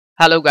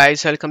Hello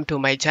guys, welcome to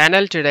my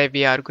channel. Today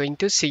we are going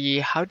to see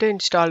how to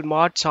install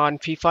mods on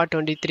FIFA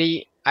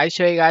 23. I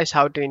show you guys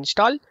how to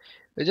install.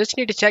 You just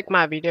need to check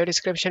my video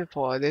description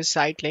for this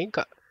site link.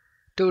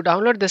 To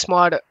download this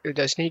mod, you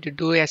just need to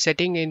do a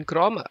setting in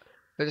Chrome.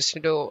 You just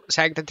need to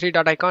select the three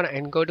dot icon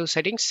and go to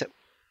settings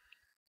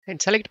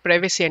and select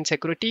privacy and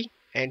security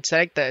and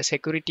select the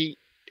security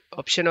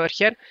option over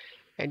here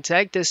and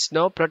select this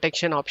no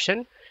protection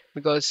option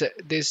because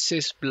this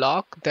is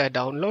block the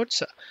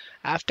downloads.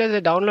 After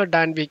the download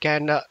done, we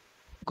can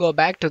go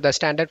back to the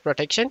standard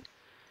protection,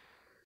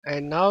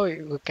 and now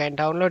you can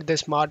download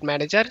this mod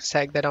manager.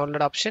 Select the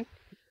download option,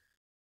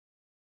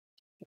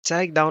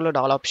 select download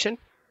all option.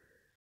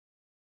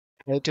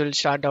 It will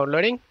start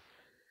downloading.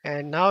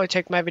 And now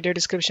check my video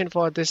description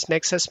for this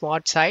Nexus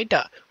mod site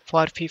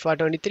for FIFA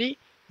 23.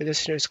 You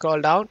just need to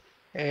scroll down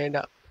and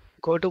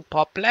go to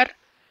popular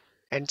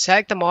and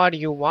select the mod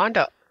you want.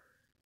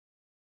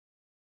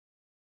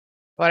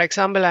 For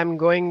example, I'm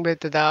going with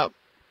the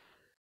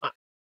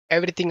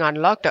everything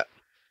unlocked.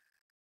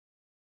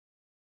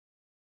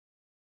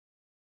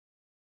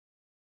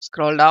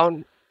 Scroll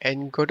down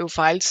and go to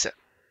files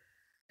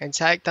and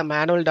select the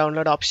manual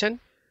download option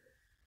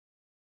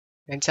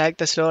and select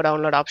the slow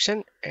download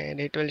option, and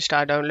it will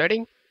start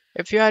downloading.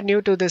 If you are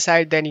new to the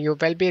site, then you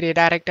will be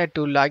redirected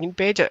to login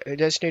page. You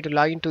just need to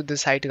log into the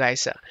site,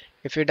 guys.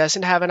 If you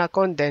doesn't have an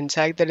account, then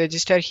select the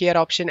register here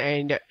option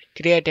and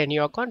create a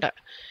new account,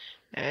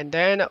 and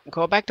then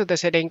go back to the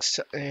settings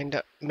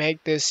and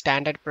make this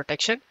standard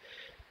protection.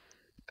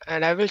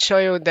 And I will show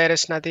you there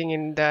is nothing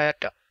in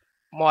that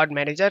mod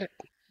manager.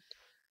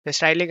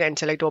 Just right click and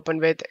select open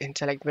with and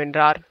select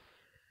WinRAR.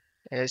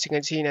 As you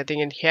can see, nothing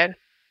in here.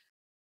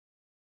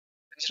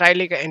 Just right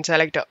click and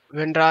select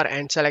WinRAR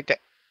and select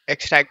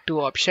extract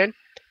to option.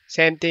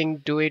 Same thing,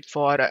 do it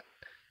for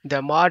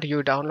the mod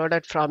you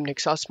downloaded from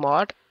Nexus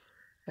mod.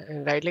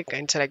 And right click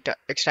and select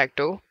extract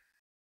to.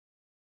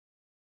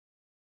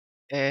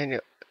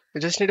 And you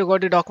just need to go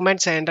to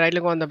documents and right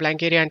click on the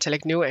blank area and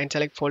select new and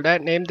select folder.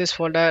 Name this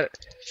folder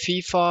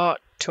FIFA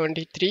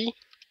 23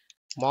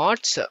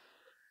 mods.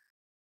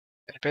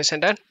 Press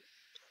enter.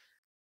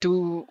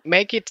 To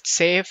make it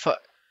safe,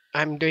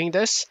 I'm doing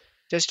this.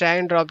 Just drag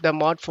and drop the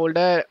mod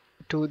folder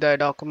to the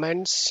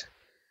documents.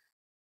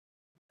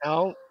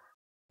 Now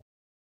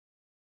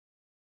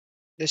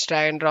just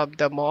drag and drop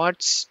the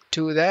mods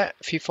to the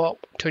FIFA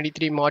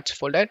 23 mods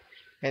folder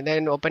and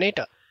then open it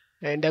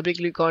and double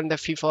click on the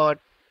FIFA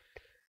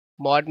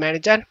mod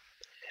manager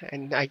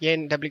and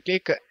again double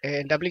click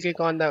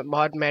on the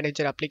mod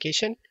manager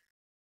application.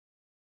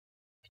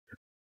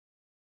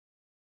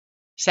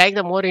 Select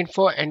the more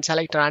info and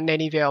select run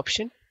anyway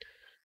option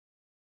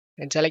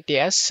and select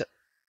yes.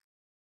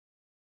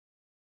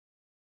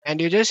 And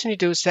you just need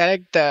to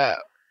select the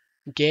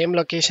game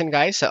location,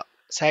 guys.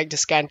 Select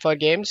scan for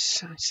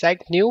games,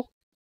 select new,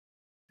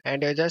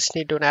 and you just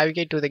need to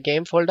navigate to the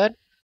game folder.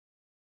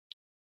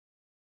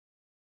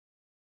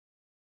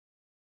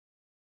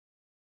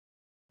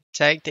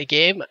 Select the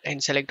game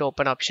and select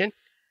open option.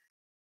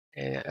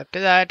 And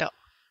after that,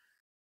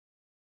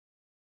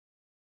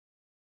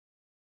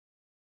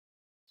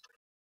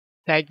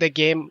 select the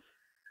game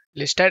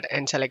listed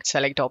and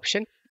select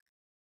option.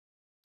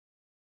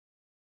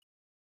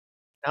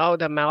 Now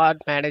the mod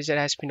manager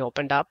has been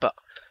opened up.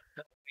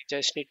 We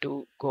just need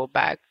to go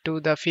back to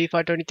the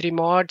FIFA 23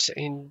 mods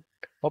and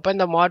open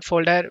the mod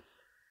folder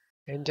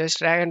and just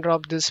drag and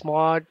drop this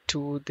mod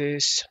to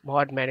this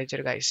mod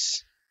manager,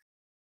 guys.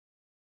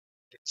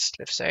 It's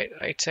left side,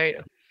 right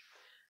side.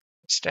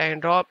 Just drag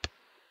and drop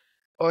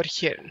over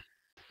here.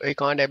 We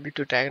can't able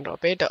to drag and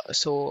drop it,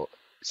 so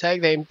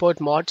select the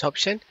import mods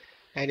option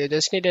and you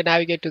just need to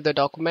navigate to the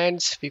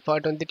documents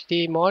FIFA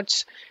 23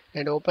 mods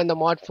and open the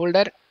mod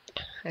folder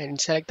and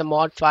select the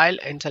mod file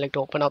and select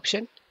open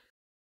option.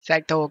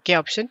 Select the OK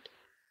option.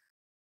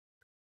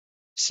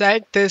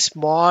 Select this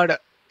mod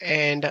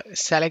and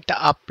select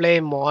the apply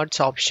mods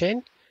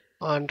option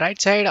on right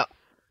side.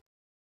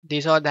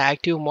 These are the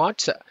active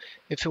mods.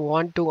 If you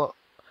want to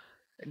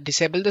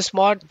disable this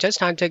mod, just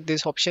uncheck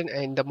this option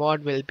and the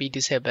mod will be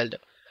disabled.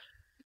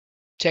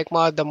 Check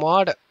mark the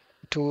mod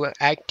to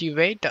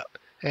activate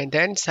and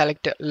then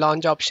select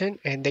launch option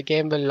and the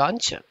game will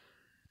launch.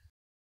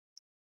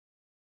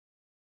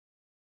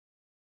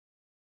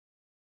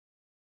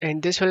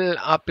 And this will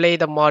apply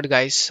the mod,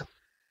 guys.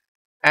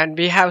 And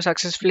we have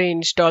successfully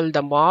installed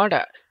the mod,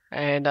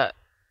 and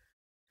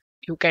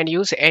you can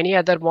use any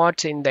other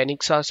mods in the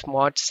Nexus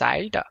mod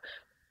site.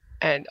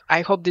 And I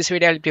hope this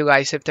video helped you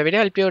guys. If the video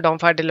helped you, don't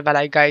forget to leave a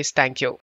like, guys. Thank you.